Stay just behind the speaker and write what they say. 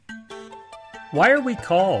Why are we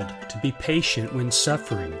called to be patient when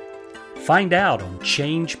suffering? Find out on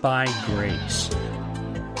Changed by Grace.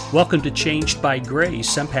 Welcome to Changed by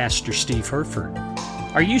Grace. I'm Pastor Steve Herford.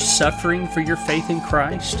 Are you suffering for your faith in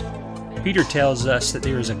Christ? Peter tells us that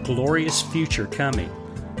there is a glorious future coming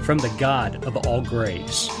from the God of all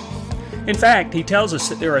grace. In fact, he tells us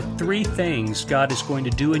that there are 3 things God is going to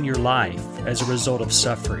do in your life as a result of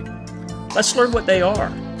suffering. Let's learn what they are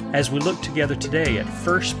as we look together today at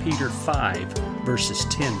 1 Peter 5, verses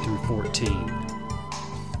 10 through 14.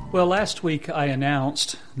 Well, last week I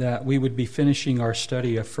announced that we would be finishing our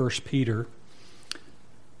study of 1 Peter,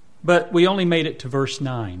 but we only made it to verse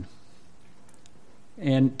 9.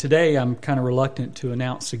 And today I'm kind of reluctant to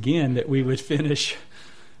announce again that we would finish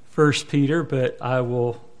 1 Peter, but I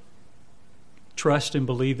will trust and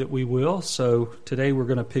believe that we will. So today we're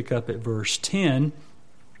going to pick up at verse 10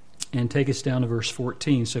 and take us down to verse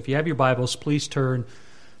 14. So if you have your Bibles, please turn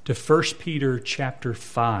to 1 Peter chapter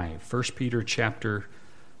 5. 1 Peter chapter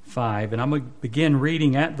 5. And I'm going to begin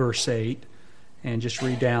reading at verse 8 and just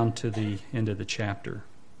read down to the end of the chapter.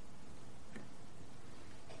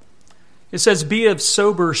 It says, "Be of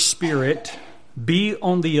sober spirit, be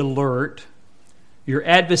on the alert. Your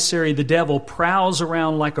adversary, the devil, prowls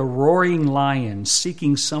around like a roaring lion,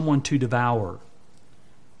 seeking someone to devour.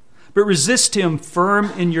 But resist him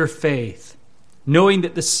firm in your faith, knowing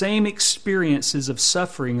that the same experiences of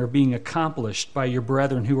suffering are being accomplished by your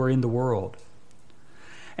brethren who are in the world.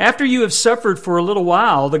 After you have suffered for a little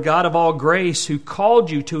while, the God of all grace, who called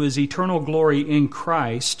you to his eternal glory in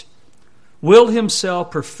Christ, will himself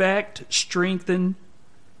perfect, strengthen,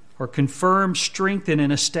 or confirm, strengthen,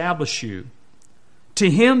 and establish you. To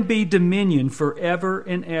him be dominion forever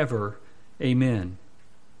and ever. Amen.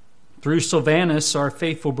 Through Silvanus, our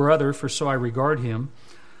faithful brother, for so I regard him,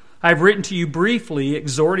 I have written to you briefly,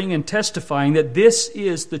 exhorting and testifying that this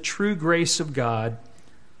is the true grace of God.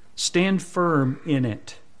 Stand firm in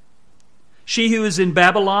it. She who is in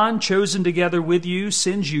Babylon, chosen together with you,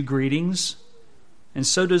 sends you greetings, and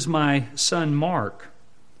so does my son Mark.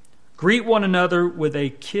 Greet one another with a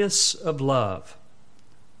kiss of love.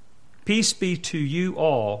 Peace be to you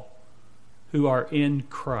all who are in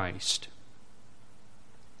Christ."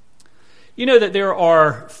 You know that there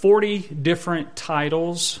are 40 different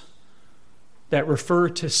titles that refer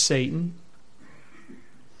to Satan.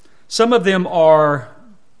 Some of them are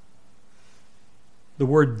the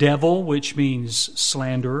word devil, which means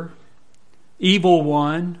slanderer, evil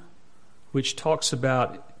one, which talks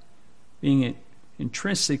about being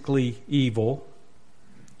intrinsically evil,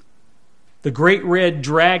 the great red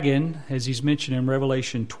dragon, as he's mentioned in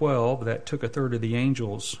Revelation 12, that took 1/3 of the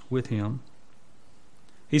angels with him.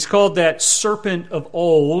 He's called that serpent of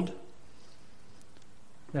old.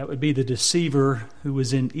 That would be the deceiver who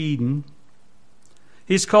was in Eden.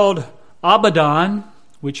 He's called Abaddon,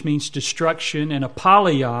 which means destruction, and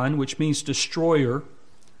Apollyon, which means destroyer.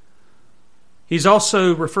 He's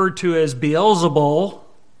also referred to as Beelzebul,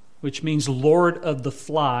 which means Lord of the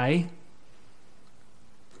Fly.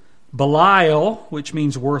 Belial, which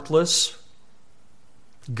means worthless.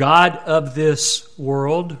 God of this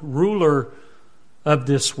world, ruler of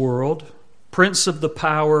this world, prince of the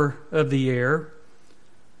power of the air.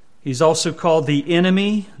 He's also called the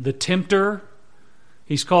enemy, the tempter.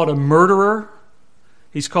 He's called a murderer.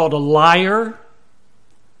 He's called a liar.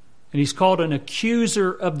 And he's called an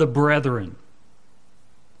accuser of the brethren.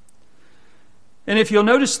 And if you'll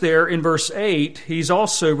notice there in verse 8, he's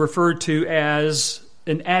also referred to as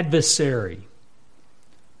an adversary.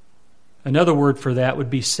 Another word for that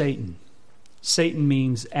would be Satan. Satan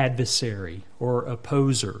means adversary or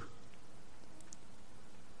opposer.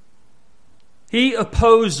 He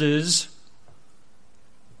opposes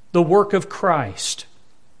the work of Christ.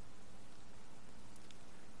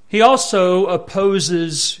 He also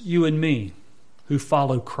opposes you and me who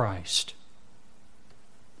follow Christ.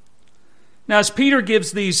 Now, as Peter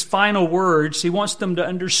gives these final words, he wants them to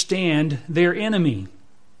understand their enemy,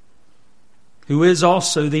 who is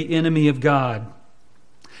also the enemy of God.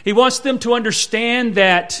 He wants them to understand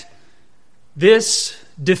that this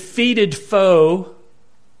defeated foe,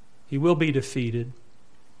 he will be defeated.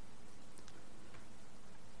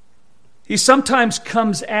 He sometimes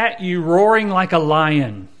comes at you roaring like a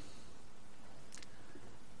lion.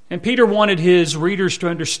 And Peter wanted his readers to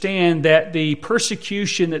understand that the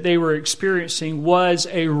persecution that they were experiencing was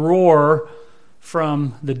a roar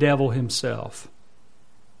from the devil himself.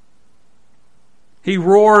 He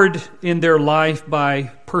roared in their life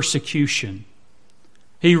by persecution.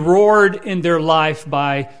 He roared in their life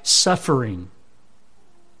by suffering.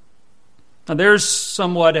 Now there's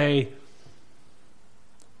somewhat a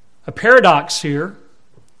paradox here.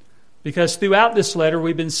 Because throughout this letter,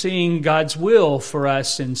 we've been seeing God's will for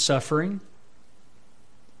us in suffering.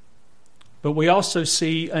 But we also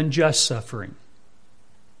see unjust suffering.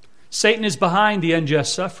 Satan is behind the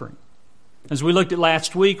unjust suffering. As we looked at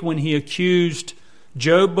last week when he accused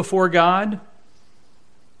Job before God,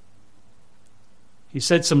 he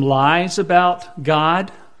said some lies about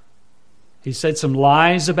God. He said some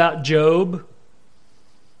lies about Job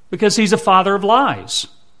because he's a father of lies.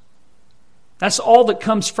 That's all that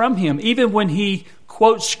comes from him. Even when he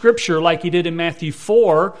quotes Scripture like he did in Matthew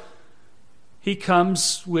 4, he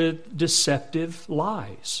comes with deceptive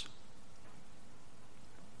lies.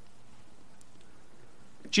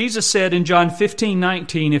 Jesus said in John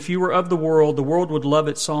 15:19, "If you were of the world would love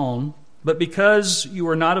its own. But because you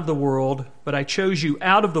are not of the world, but I chose you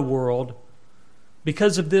out of the world,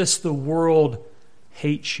 because of this the world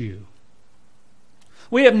hates you."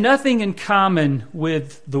 We have nothing in common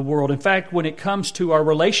with the world. In fact, when it comes to our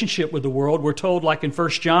relationship with the world, we're told, like in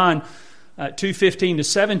 1 John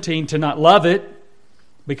 2:15-17, to not love it,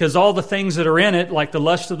 because all the things that are in it, like the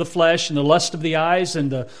lust of the flesh and the lust of the eyes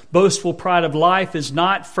and the boastful pride of life, is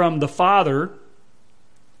not from the Father,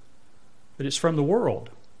 but it's from the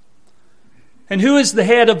world. And who is the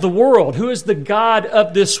head of the world? Who is the God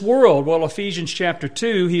of this world? Well, Ephesians chapter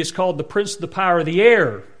 2, he is called the prince of the power of the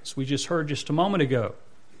air, as we just heard just a moment ago.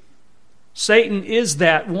 Satan is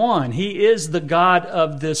that one. He is the God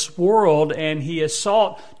of this world, and he has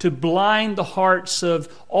sought to blind the hearts of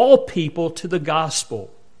all people to the gospel.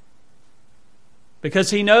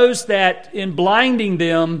 Because he knows that in blinding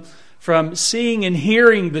them from seeing and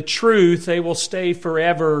hearing the truth, they will stay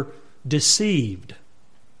forever deceived.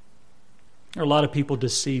 There are a lot of people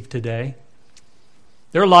deceived today.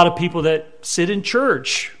 There are a lot of people that sit in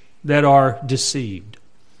church that are deceived,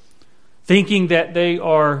 thinking that they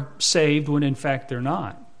are saved when in fact they're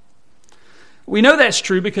not. We know that's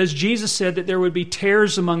true because Jesus said that there would be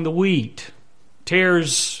tares among the wheat.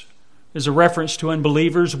 Tares is a reference to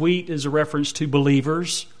unbelievers. Wheat is a reference to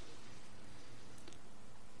believers.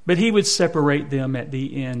 But he would separate them at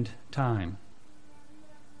the end time.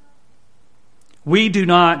 We do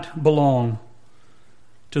not belong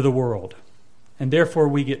to the world, and therefore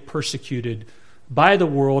we get persecuted by the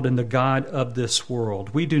world and the God of this world.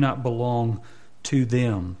 We do not belong to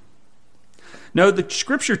them. No, the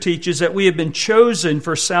Scripture teaches that we have been chosen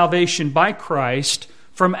for salvation by Christ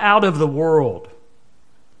from out of the world.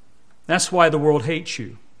 That's why the world hates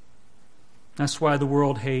you. That's why the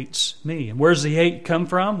world hates me. And where does the hate come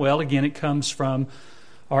from? Well, again, it comes from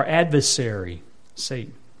our adversary,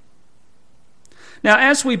 Satan. Now,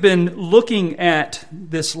 as we've been looking at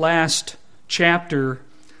this last chapter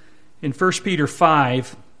in 1 Peter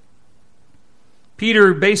 5,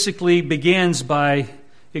 Peter basically begins by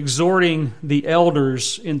exhorting the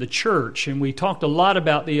elders in the church. And we talked a lot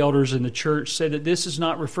about the elders in the church, said that this is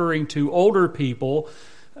not referring to older people.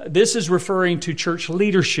 This is referring to church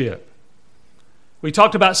leadership. We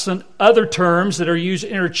talked about some other terms that are used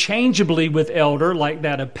interchangeably with elder, like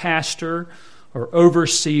that of pastor or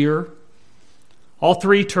overseer. All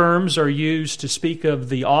three terms are used to speak of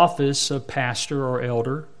the office of pastor or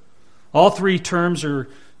elder. All three terms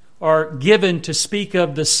are given to speak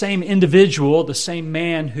of the same individual, the same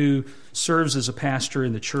man who serves as a pastor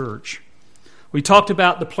in the church. We talked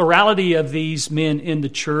about the plurality of these men in the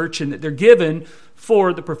church and that they're given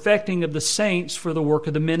for the perfecting of the saints for the work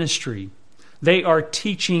of the ministry. They are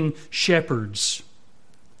teaching shepherds.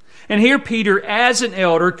 And here Peter, as an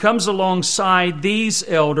elder, comes alongside these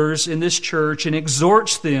elders in this church and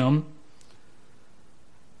exhorts them.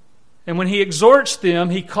 And when he exhorts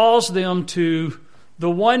them, he calls them to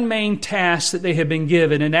the one main task that they have been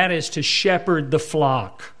given, and that is to shepherd the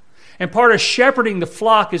flock. And part of shepherding the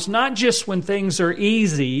flock is not just when things are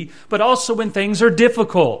easy, but also when things are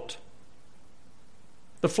difficult.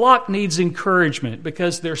 The flock needs encouragement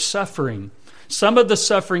because they're suffering. Some of the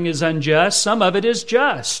suffering is unjust, some of it is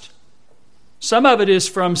just. Some of it is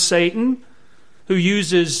from Satan, who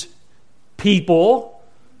uses people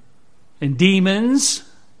and demons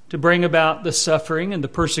to bring about the suffering and the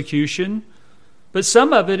persecution. But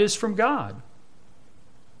some of it is from God.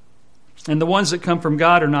 And the ones that come from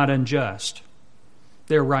God are not unjust.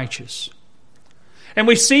 They're righteous. And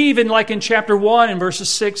we see even like in chapter 1 in verses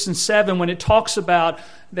 6 and 7 when it talks about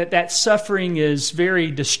that suffering is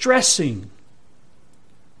very distressing.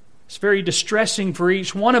 It's very distressing for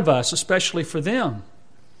each one of us, especially for them,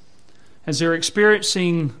 as they're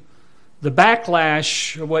experiencing the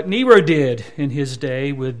backlash of what Nero did in his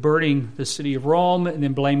day with burning the city of Rome and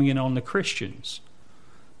then blaming it on the Christians.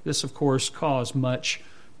 This, of course, caused much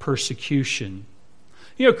persecution.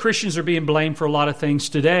 Christians are being blamed for a lot of things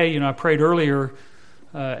today. I prayed earlier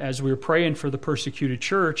as we were praying for the persecuted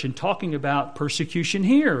church and talking about persecution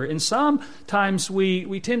here. And sometimes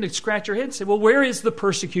we tend to scratch our head and say, well, where is the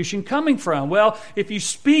persecution coming from? Well, if you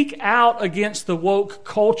speak out against the woke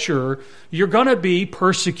culture, you're going to be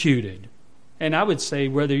persecuted. And I would say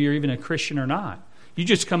whether you're even a Christian or not. You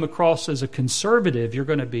just come across as a conservative, you're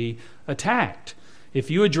going to be attacked. If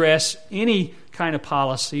you address any kind of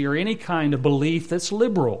policy or any kind of belief that's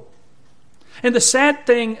liberal. And the sad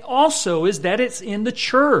thing also is that it's in the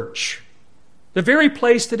church, the very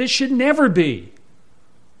place that it should never be.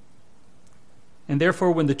 And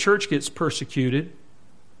therefore, when the church gets persecuted,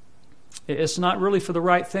 it's not really for the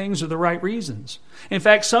right things or the right reasons. In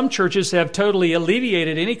fact, some churches have totally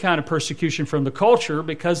alleviated any kind of persecution from the culture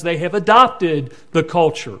because they have adopted the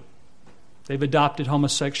culture. They've adopted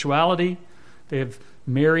homosexuality. They have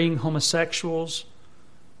marrying homosexuals.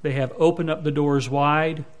 They have opened up the doors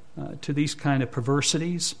wide to these kind of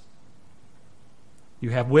perversities.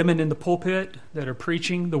 You have women in the pulpit that are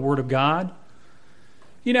preaching the Word of God.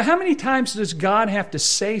 You know, how many times does God have to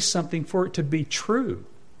say something for it to be true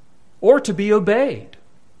or to be obeyed?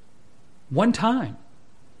 One time.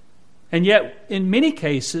 And yet, in many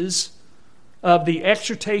cases of the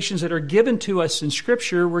exhortations that are given to us in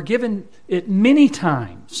Scripture, we're given it many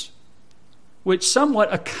times, which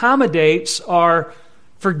somewhat accommodates our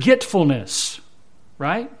forgetfulness,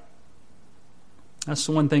 right? That's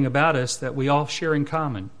the one thing about us that we all share in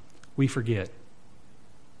common. We forget.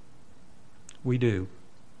 We do.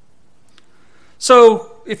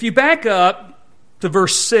 So, if you back up to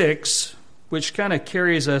verse 6, which kind of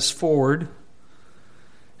carries us forward,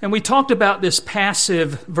 and we talked about this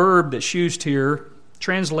passive verb that's used here,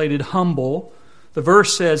 translated humble. The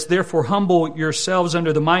verse says, therefore humble yourselves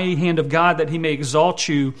under the mighty hand of God that He may exalt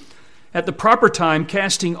you at the proper time,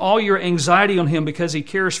 casting all your anxiety on Him because He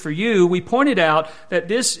cares for you. We pointed out that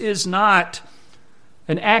this is not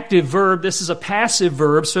an active verb. This is a passive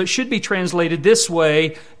verb, so it should be translated this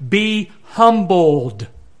way, be humbled.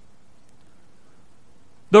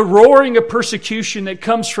 The roaring of persecution that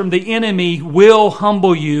comes from the enemy will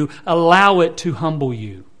humble you. Allow it to humble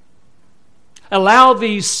you. Allow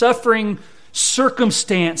these suffering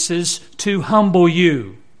circumstances to humble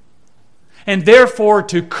you. And therefore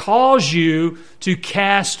to cause you to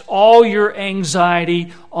cast all your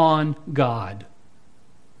anxiety on God.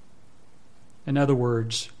 In other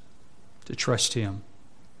words, to trust Him.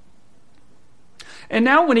 And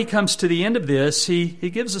now when he comes to the end of this, he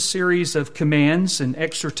gives a series of commands and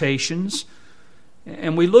exhortations.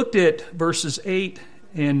 And we looked at verses 8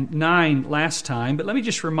 and 9 last time, but let me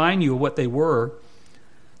just remind you of what they were.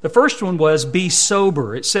 The first one was be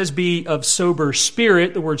sober. It says be of sober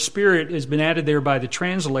spirit. The word spirit has been added there by the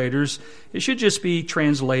translators. It should just be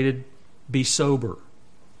translated be sober.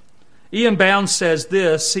 Ian Bounds says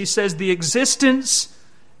this. He says the existence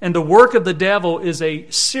and the work of the devil is a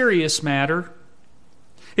serious matter.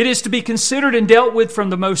 It is to be considered and dealt with from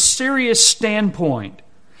the most serious standpoint.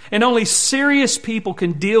 And only serious people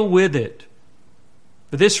can deal with it.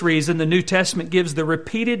 For this reason, the New Testament gives the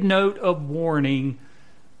repeated note of warning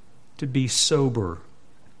to be sober.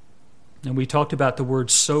 And we talked about the word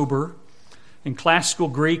sober. In classical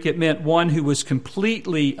Greek, it meant one who was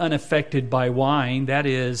completely unaffected by wine. That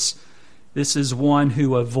is, this is one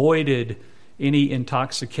who avoided any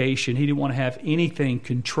intoxication. He didn't want to have anything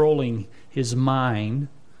controlling his mind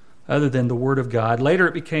other than the Word of God. Later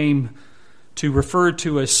it became to refer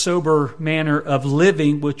to a sober manner of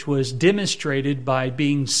living, which was demonstrated by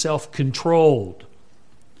being self-controlled.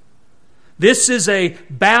 This is a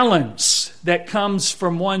balance that comes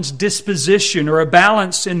from one's disposition, or a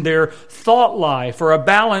balance in their thought life, or a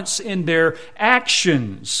balance in their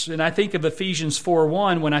actions. And I think of Ephesians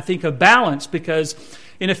 4:1 when I think of balance, because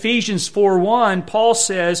in Ephesians 4:1, Paul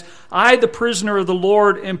says, I, the prisoner of the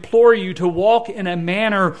Lord, implore you to walk in a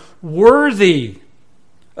manner worthy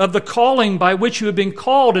of the calling by which you have been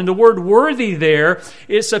called. And the word worthy there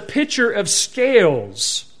is a picture of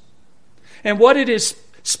scales. And what it is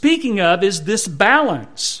speaking of is this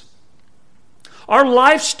balance. Our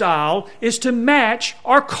lifestyle is to match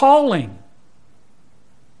our calling.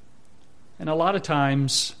 And a lot of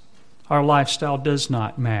times, our lifestyle does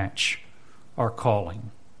not match our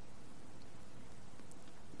calling.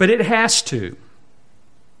 But it has to.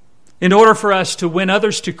 In order for us to win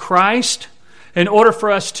others to Christ, in order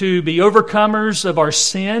for us to be overcomers of our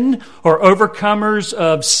sin or overcomers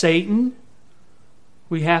of Satan,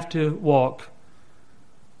 we have to walk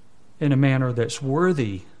in a manner that's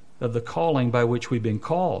worthy of the calling by which we've been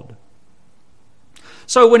called.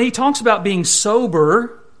 So when he talks about being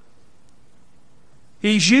sober,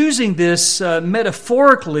 He's using this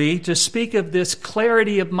metaphorically to speak of this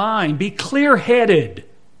clarity of mind. Be clear-headed.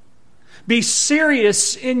 Be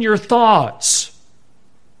serious in your thoughts.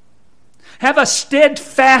 Have a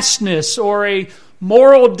steadfastness or a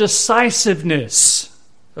moral decisiveness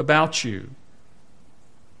about you.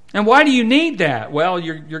 And why do you need that? Well,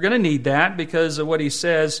 you're going to need that because of what he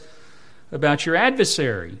says about your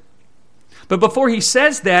adversary. But before he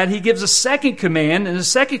says that, he gives a second command, and the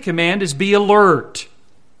second command is be alert.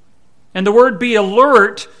 And the word be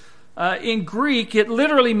alert, in Greek, it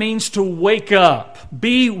literally means to wake up.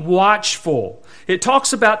 Be watchful. It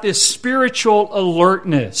talks about this spiritual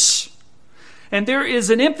alertness. And there is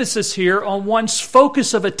an emphasis here on one's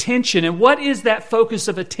focus of attention. And what is that focus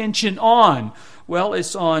of attention on? Well,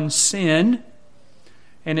 it's on sin,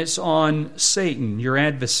 and it's on Satan, your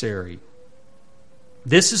adversary.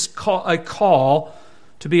 This is a call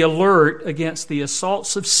to be alert against the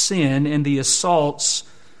assaults of sin and the assaults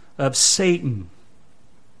of Satan.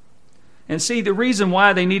 And see, the reason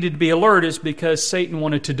why they needed to be alert is because Satan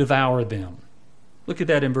wanted to devour them. Look at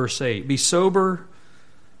that in verse 8. Be sober,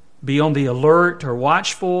 be on the alert or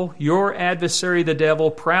watchful. Your adversary, the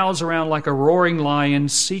devil, prowls around like a roaring lion,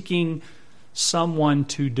 seeking someone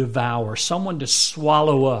to devour, someone to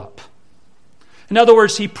swallow up. In other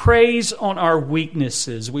words, he preys on our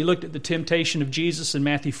weaknesses. We looked at the temptation of Jesus in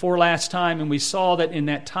Matthew 4 last time, and we saw that in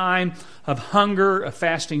that time of hunger, of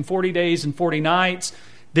fasting 40 days and 40 nights,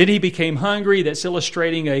 then he became hungry. That's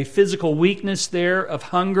illustrating a physical weakness there of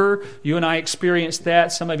hunger. You and I experienced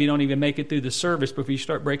that. Some of you don't even make it through the service before you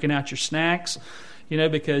start breaking out your snacks,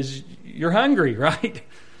 because you're hungry, right?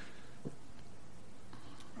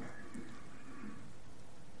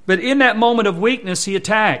 But in that moment of weakness, he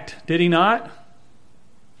attacked, did he not?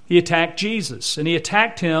 He attacked Jesus, and he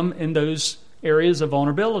attacked him in those areas of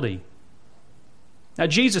vulnerability. Now,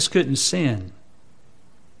 Jesus couldn't sin.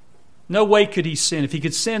 No way could he sin. If he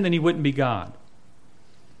could sin, then he wouldn't be God.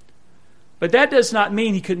 But that does not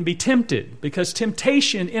mean he couldn't be tempted, because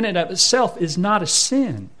temptation in and of itself is not a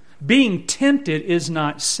sin. Being tempted is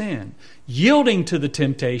not sin. Yielding to the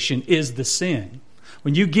temptation is the sin.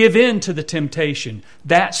 When you give in to the temptation,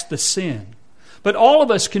 that's the sin. But all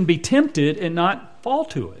of us can be tempted and not fall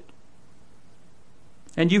to it.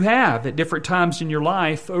 And you have, at different times in your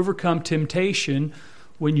life, overcome temptation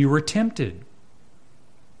when you were tempted.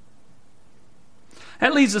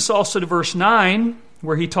 That leads us also to verse 9,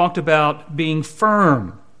 where he talked about being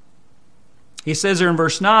firm. He says there in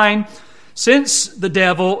verse 9, since the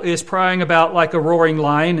devil is prying about like a roaring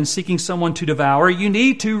lion and seeking someone to devour, you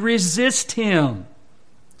need to resist him.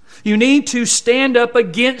 You need to stand up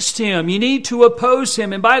against him. You need to oppose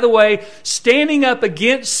him. And by the way, standing up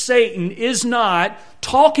against Satan is not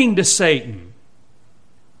talking to Satan.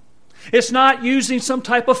 It's not using some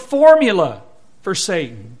type of formula for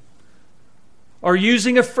Satan. Or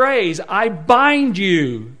using a phrase, I bind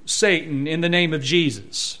you, Satan, in the name of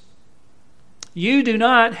Jesus. You do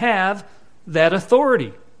not have that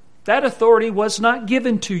authority. That authority was not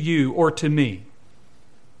given to you or to me.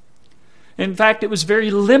 In fact, it was very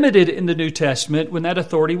limited in the New Testament when that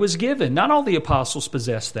authority was given. Not all the apostles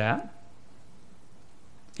possessed that.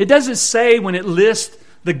 It doesn't say when it lists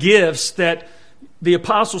the gifts that the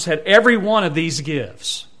apostles had every one of these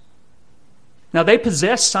gifts. Now, they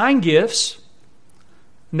possessed sign gifts.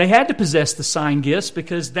 And they had to possess the sign gifts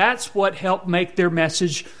because that's what helped make their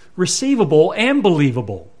message receivable and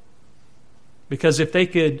believable. Because if they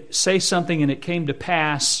could say something and it came to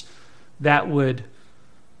pass, that would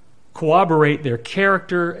corroborate their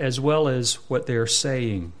character as well as what they're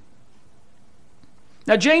saying.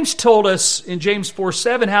 Now, James told us in James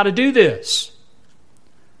 4:7 how to do this.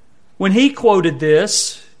 When he quoted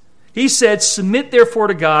this, he said, submit therefore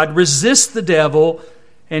to God, resist the devil,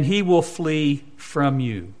 and he will flee from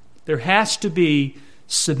you. There has to be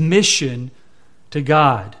submission to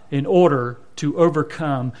God in order to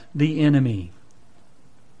overcome the enemy.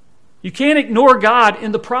 You can't ignore God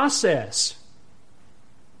in the process.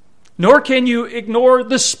 Nor can you ignore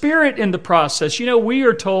the Spirit in the process. We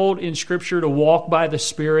are told in Scripture to walk by the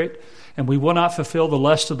Spirit, and we will not fulfill the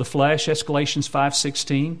lust of the flesh. That's Galatians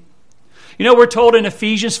 5:16. We're told in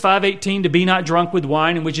Ephesians 5:18 to be not drunk with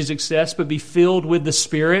wine, in which is excess, but be filled with the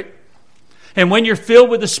Spirit. And when you're filled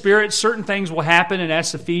with the Spirit, certain things will happen, and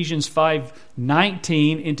that's Ephesians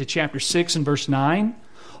 5:19 into chapter 6 and verse 9.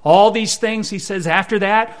 All these things, he says, after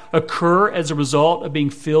that occur as a result of being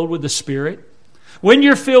filled with the Spirit. When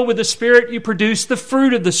you're filled with the Spirit, you produce the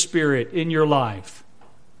fruit of the Spirit in your life.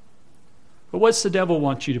 But what's the devil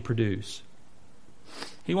want you to produce?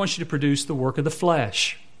 He wants you to produce the work of the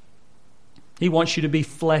flesh. He wants you to be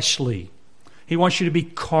fleshly. He wants you to be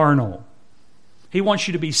carnal. He wants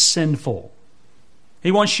you to be sinful.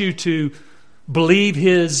 He wants you to believe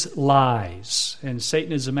his lies. And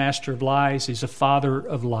Satan is a master of lies. He's a father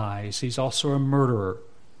of lies. He's also a murderer.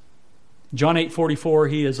 John 8:44,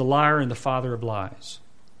 he is a liar and the father of lies.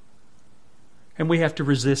 And we have to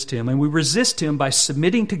resist him. And we resist him by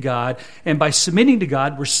submitting to God. And by submitting to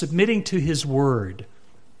God, we're submitting to his word.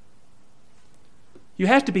 You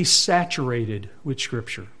have to be saturated with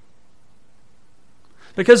Scripture.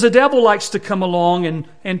 Because the devil likes to come along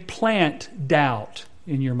and plant doubt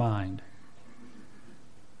in your mind.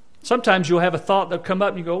 Sometimes you'll have a thought that'll come up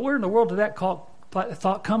and you go, where in the world did that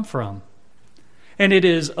thought come from? And it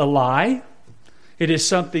is a lie. It is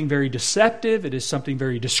something very deceptive. It is something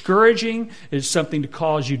very discouraging. It is something to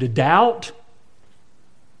cause you to doubt.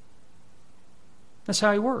 That's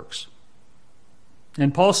how he works.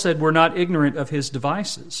 And Paul said we're not ignorant of his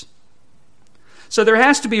devices. So there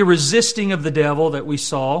has to be a resisting of the devil that we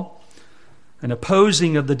saw, an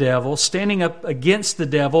opposing of the devil, standing up against the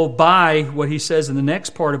devil by what he says in the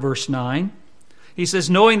next part of verse 9. He says,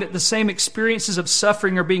 knowing that the same experiences of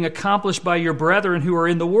suffering are being accomplished by your brethren who are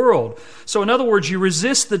in the world. So in other words, you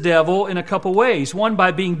resist the devil in a couple ways. One,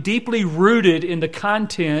 by being deeply rooted in the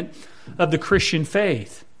content of the Christian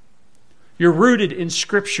faith. You're rooted in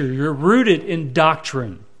Scripture. You're rooted in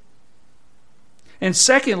doctrine. And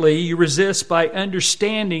secondly, you resist by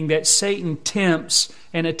understanding that Satan tempts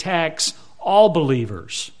and attacks all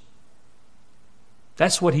believers.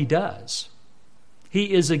 That's what he does.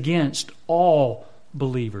 He is against all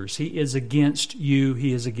believers. He is against you.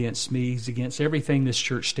 He is against me. He's against everything this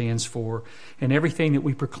church stands for and everything that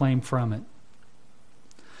we proclaim from it.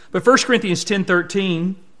 But 1 Corinthians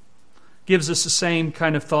 10:13 gives us the same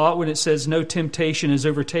kind of thought when it says, no temptation has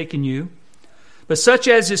overtaken you, but such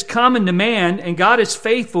as is common to man, and God is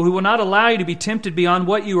faithful, who will not allow you to be tempted beyond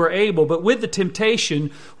what you are able, but with the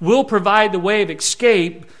temptation will provide the way of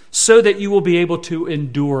escape so that you will be able to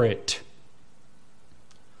endure it.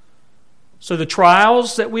 So the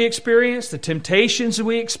trials that we experience, the temptations that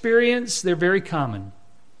we experience, they're very common.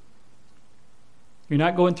 You're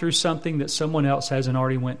not going through something that someone else hasn't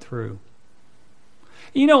already went through.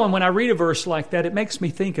 You know, and when I read a verse like that, it makes me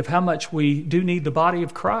think of how much we do need the body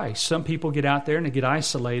of Christ. Some people get out there and they get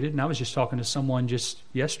isolated. And I was just talking to someone just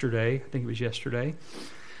yesterday, I think it was yesterday,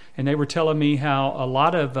 and they were telling me how a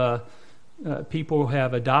lot of people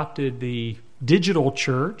have adopted the digital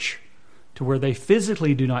church to where they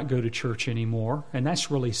physically do not go to church anymore. And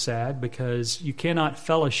that's really sad because you cannot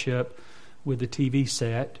fellowship with a TV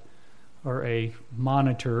set or a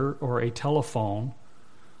monitor or a telephone.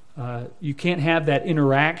 You can't have that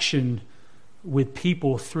interaction with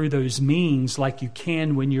people through those means like you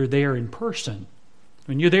can when you're there in person.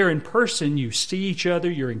 When you're there in person, you see each other,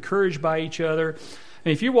 you're encouraged by each other.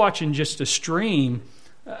 And if you're watching just a stream,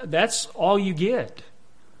 that's all you get.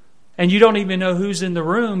 And you don't even know who's in the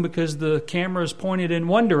room because the camera is pointed in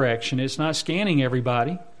one direction. It's not scanning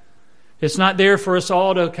everybody. It's not there for us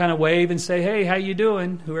all to kind of wave and say, hey, how you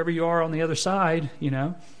doing? Whoever you are on the other side, you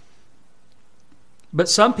know. But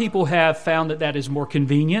some people have found that that is more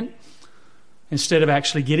convenient. Instead of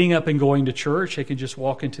actually getting up and going to church, they can just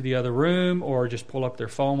walk into the other room or just pull up their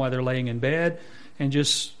phone while they're laying in bed and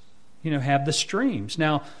just, have the streams.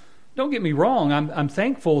 Now, don't get me wrong. I'm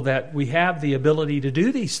thankful that we have the ability to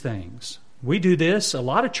do these things. We do this. A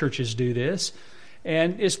lot of churches do this.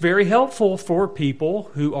 And it's very helpful for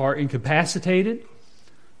people who are incapacitated,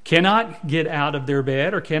 cannot get out of their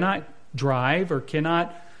bed or cannot drive or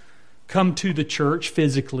cannot come to the church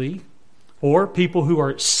physically, or people who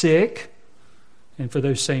are sick and for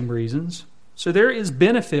those same reasons. So there is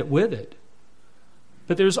benefit with it.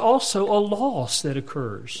 But there's also a loss that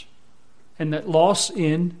occurs. And that loss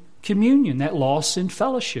in communion, that loss in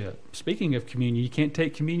fellowship. Speaking of communion, you can't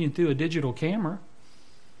take communion through a digital camera.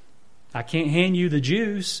 I can't hand you the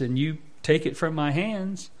juice and you take it from my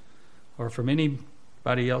hands or from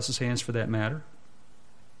anybody else's hands for that matter.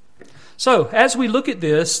 So, as we look at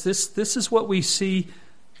this is what we see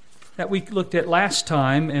that we looked at last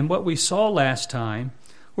time and what we saw last time,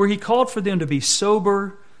 where he called for them to be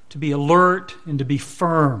sober, to be alert, and to be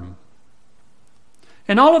firm.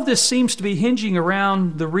 And all of this seems to be hinging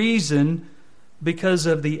around the reason because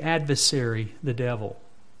of the adversary, the devil.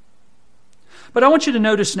 But I want you to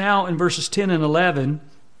notice now in verses 10 and 11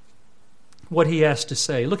 what he has to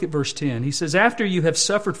say. Look at verse 10. He says, after you have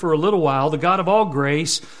suffered for a little while, the God of all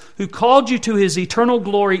grace, who called you to his eternal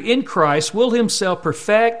glory in Christ, will himself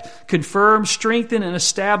perfect, confirm, strengthen, and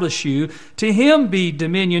establish you. To him be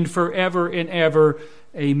dominion forever and ever.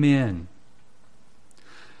 Amen.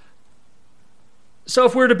 So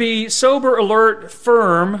if we're to be sober, alert,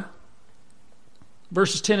 firm,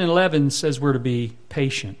 verses 10 and 11 says we're to be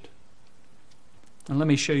patient. And let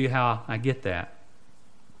me show you how I get that.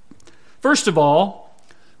 First of all,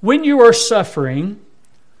 when you are suffering,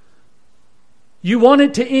 you want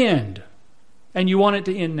it to end, and you want it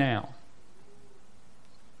to end now.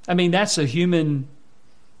 I mean, that's a human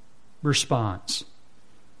response.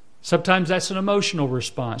 Sometimes that's an emotional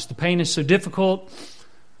response. The pain is so difficult,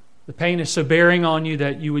 the pain is so bearing on you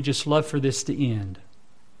that you would just love for this to end,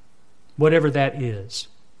 whatever that is.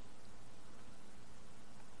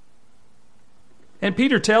 And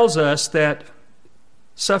Peter tells us that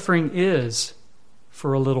suffering is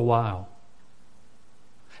for a little while.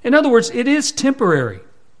 In other words, it is temporary.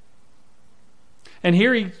 And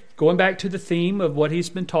here, going back to the theme of what he's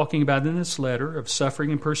been talking about in this letter of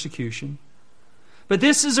suffering and persecution. But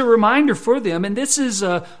this is a reminder for them, and this is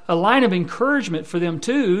a line of encouragement for them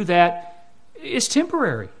too, that it's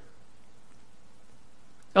temporary.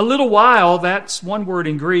 A little while, that's one word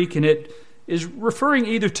in Greek, and it is referring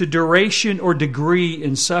either to duration or degree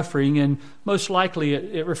in suffering, and most likely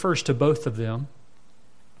it refers to both of them.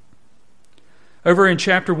 Over in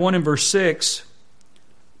chapter 1 and verse 6,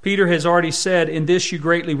 Peter has already said, "In this you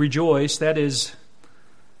greatly rejoice." That is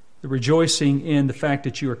the rejoicing in the fact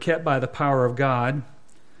that you are kept by the power of God.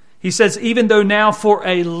 He says, "Even though now for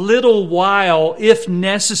a little while, if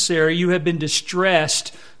necessary, you have been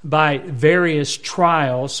distressed by various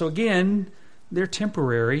trials." So again, they're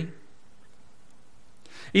temporary.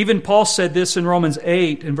 Even Paul said this in Romans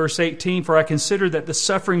 8 and verse 18, "For I consider that the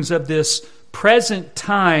sufferings of this present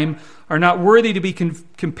time are not worthy to be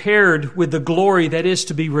compared with the glory that is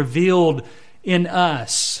to be revealed in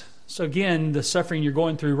us." So again, the suffering you're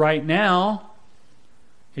going through right now,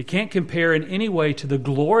 it can't compare in any way to the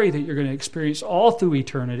glory that you're going to experience all through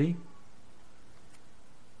eternity.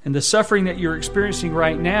 And the suffering that you're experiencing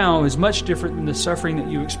right now is much different than the suffering that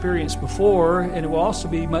you experienced before, and it will also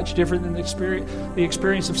be much different than the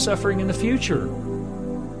experience of suffering in the future.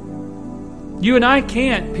 You and I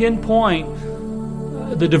can't pinpoint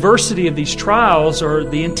the diversity of these trials or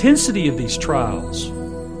the intensity of these trials.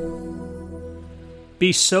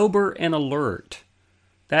 Be sober and alert.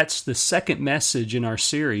 That's the second message in our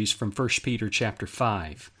series from 1 Peter chapter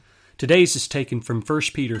 5. Today's is taken from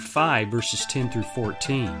 1 Peter 5, verses 10 through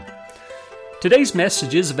 14. Today's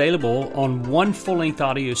message is available on one full-length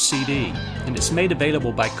audio CD, and it's made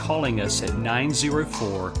available by calling us at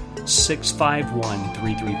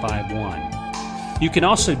 904-651-3351. You can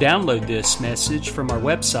also download this message from our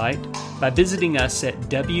website by visiting us at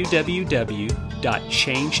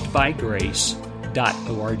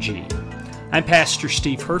www.changedbygrace.org. I'm Pastor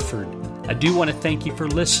Steve Herford. I do want to thank you for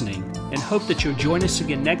listening and hope that you'll join us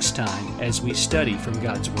again next time as we study from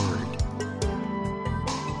God's Word.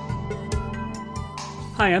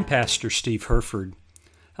 Hi, I'm Pastor Steve Herford.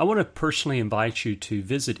 I want to personally invite you to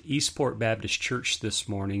visit Eastport Baptist Church this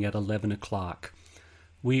morning at 11 o'clock.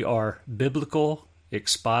 We are biblical,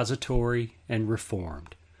 expository, and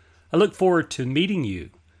reformed. I look forward to meeting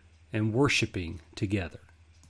you and worshiping together.